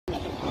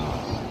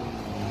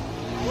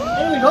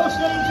go,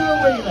 straight into a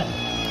wheelie.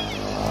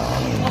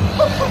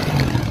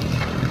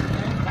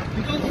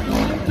 Because the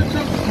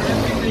photographer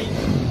every week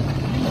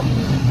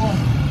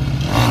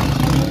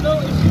You'll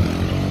notice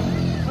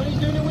when he's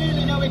doing a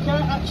wheelie now, he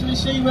can't actually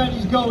see where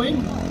he's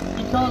going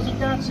because he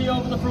can't see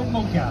over the front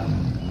mudguard.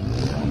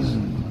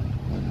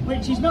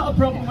 Which is not a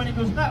problem when he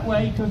goes that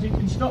way because he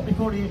can stop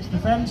before he hits the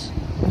fence.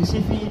 It's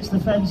if he hits the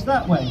fence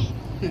that way.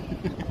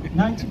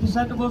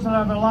 90% of us will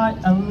have a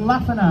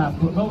laugh and a half,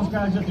 but those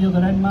guys at the other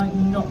end might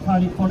not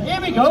find it funny. Here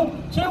we go,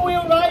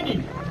 two-wheel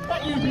riding.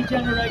 That usually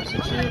generates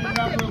a cheer and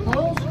round of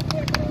applause.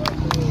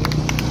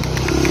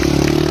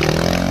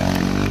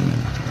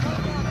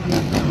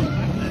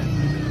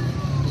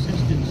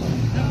 Assistance.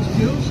 That was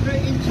cool,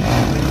 straight into it.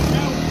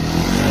 Now,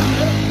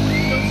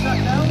 don't sat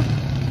down.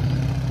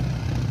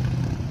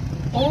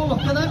 Oh,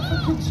 look at that for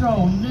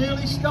control,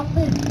 nearly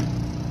stopping.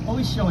 Oh,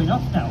 he's showing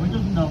off now, he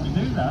doesn't normally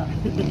do that.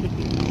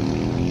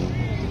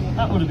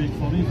 That would have been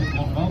funny if it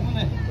went wrong,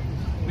 wouldn't it?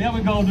 We have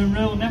a golden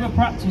rule, never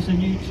practice a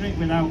new trick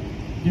without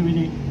doing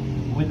it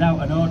without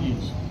an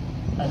audience.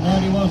 And there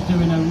he was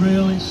doing a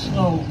really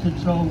slow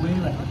control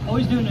wheelie. Oh,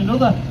 he's doing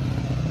another.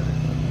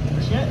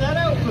 Check that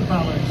out for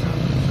balance and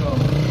control.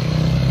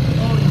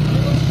 Oh, he's a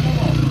little slow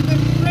off. Look at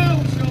the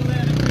round show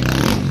there.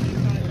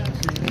 Right, that's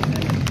it.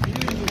 You're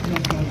doing a good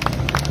job, guys.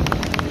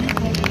 You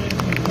probably did a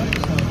good place,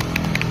 so.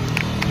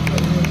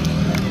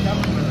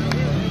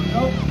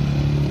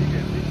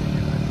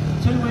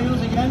 Two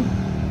wheels again.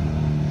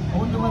 I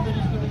wonder whether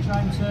he's going to try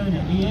and turn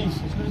it. He is.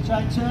 He's going to try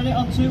and turn it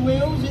on two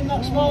wheels in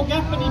that small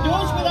gap, and he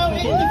does without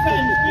hitting the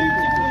fence.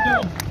 Beautifully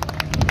done.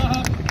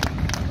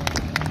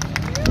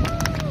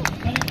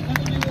 Can he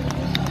do it with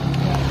this?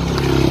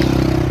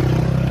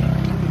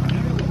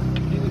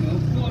 Here we go.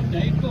 Go on,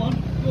 Dave. Go on.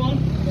 Go on.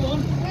 Go on.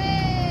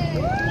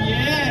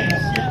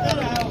 Yes. Get that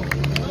out.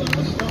 Oh,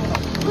 no, stop.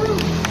 Woo.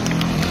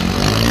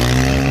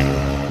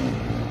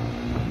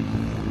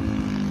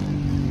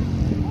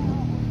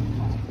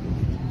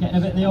 Getting a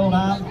bit of the old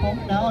arm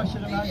pump now, I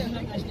should imagine,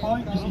 at this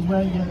point. This is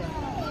where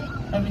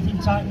everything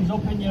tightens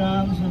up in your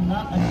arms and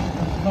that, and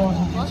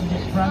causes you to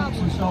get cramps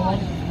and so on.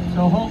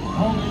 So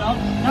holding on.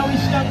 Now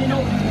he's standing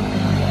up.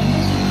 And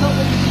this is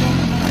probably the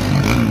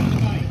only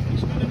bike.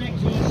 It's got an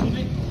exhaust on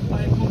it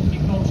by a company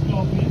called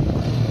Scorpion.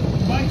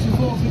 The bike's a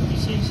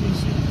 450cc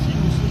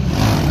single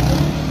cylinder.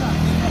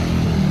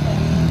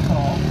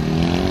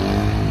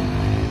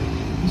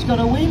 It's got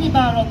a wheelie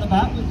bar on the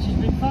back which has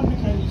been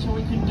fabricated so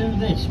we can do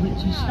this,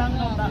 which is stand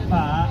on that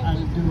bar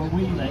and do a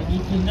wheelie. You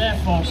can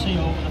therefore see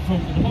over the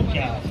front of the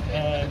mudguard.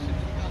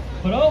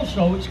 But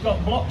also it's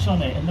got blocks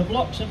on it, and the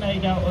blocks are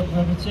made out of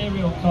a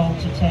material called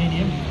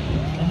titanium,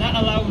 and that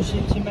allows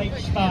it to make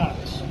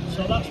sparks.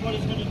 So that's what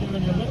he's going to do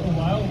in a little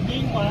while.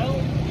 Meanwhile,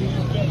 he's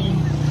getting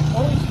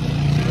always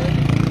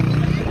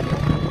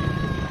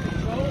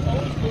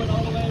going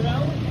all the way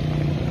around.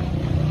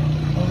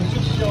 Oh, he's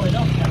just showing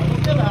off now.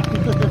 Look at that.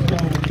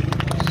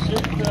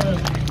 Superb.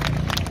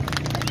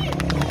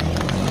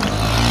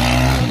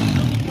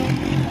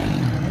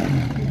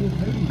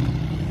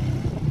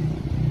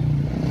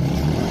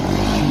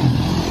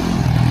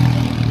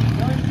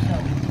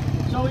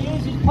 So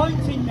he's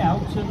pointing now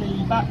to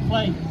the back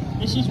plate.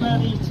 This is where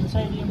these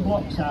titanium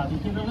blocks are. They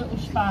give a little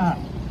spark.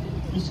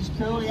 This is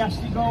cool. He has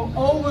to go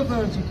over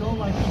vertical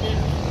like he did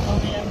on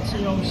the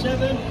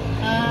MT-07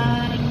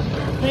 and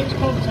makes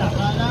contact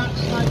like that.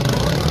 Slide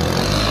forward.